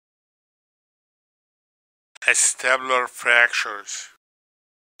Acetabular fractures.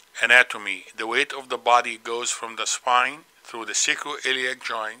 Anatomy. The weight of the body goes from the spine through the sacroiliac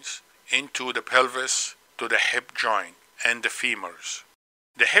joints into the pelvis to the hip joint and the femurs.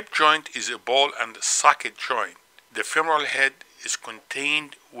 The hip joint is a ball and socket joint. The femoral head is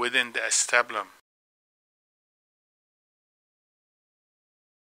contained within the acetabulum.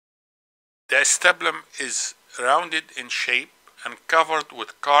 The acetabulum is rounded in shape and covered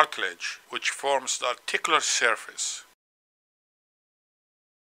with cartilage, which forms the articular surface.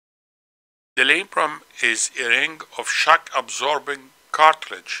 The labrum is a ring of shock-absorbing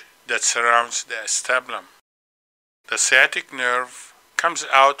cartilage that surrounds the acetabulum. The sciatic nerve comes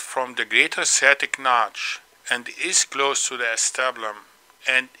out from the greater sciatic notch and is close to the acetabulum,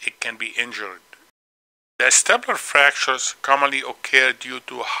 and it can be injured. The acetabular fractures commonly occur due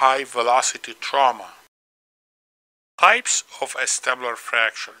to high-velocity trauma. Types of acetabular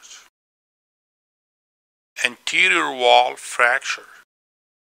fractures. Anterior wall fracture.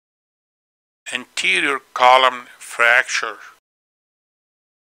 Anterior column fracture.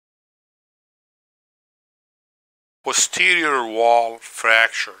 Posterior wall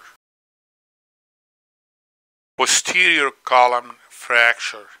fracture. Posterior column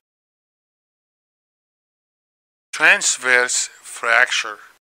fracture. Transverse fracture.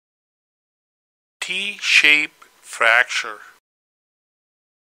 T-shape fracture.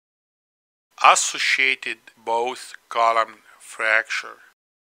 Associated both column fracture.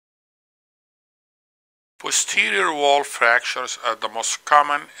 Posterior wall fractures are the most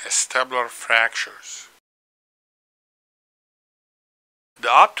common acetabular fractures. The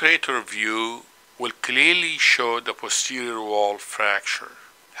obturator view will clearly show the posterior wall fracture.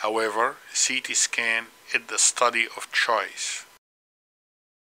 However, CT scan is the study of choice.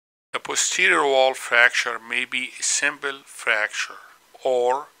 The posterior wall fracture may be a simple fracture,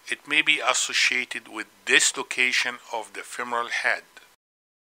 or it may be associated with dislocation of the femoral head.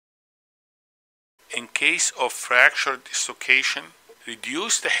 In case of fracture dislocation,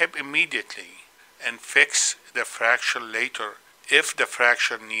 reduce the hip immediately and fix the fracture later if the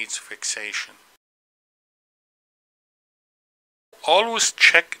fracture needs fixation. Always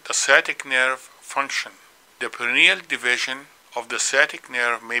check the sciatic nerve function. The peroneal division of the sciatic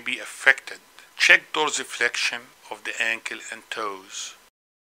nerve may be affected. Check dorsiflexion of the ankle and toes.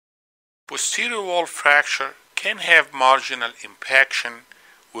 Posterior wall fracture can have marginal impaction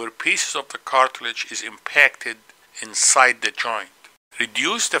where pieces of the cartilage is impacted inside the joint.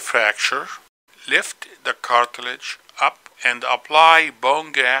 Reduce the fracture, lift the cartilage up and apply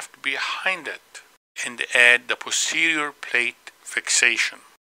bone graft behind it, and add the posterior plate fixation.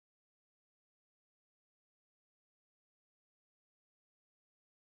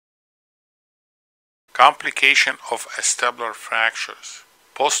 Complication of acetabular fractures: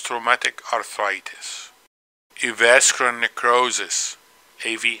 post-traumatic arthritis, avascular necrosis,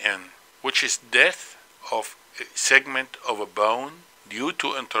 AVN, which is death of a segment of a bone due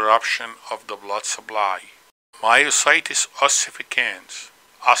to interruption of the blood supply. Myositis ossificans.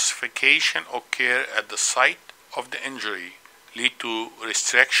 Ossification occur at the site of the injury, lead to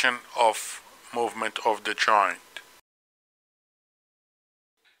restriction of movement of the joint.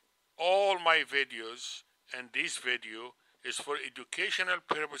 All my videos and this video is for educational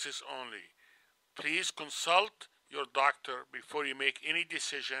purposes only. Please consult your doctor before you make any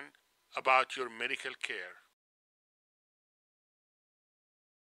decision about your medical care.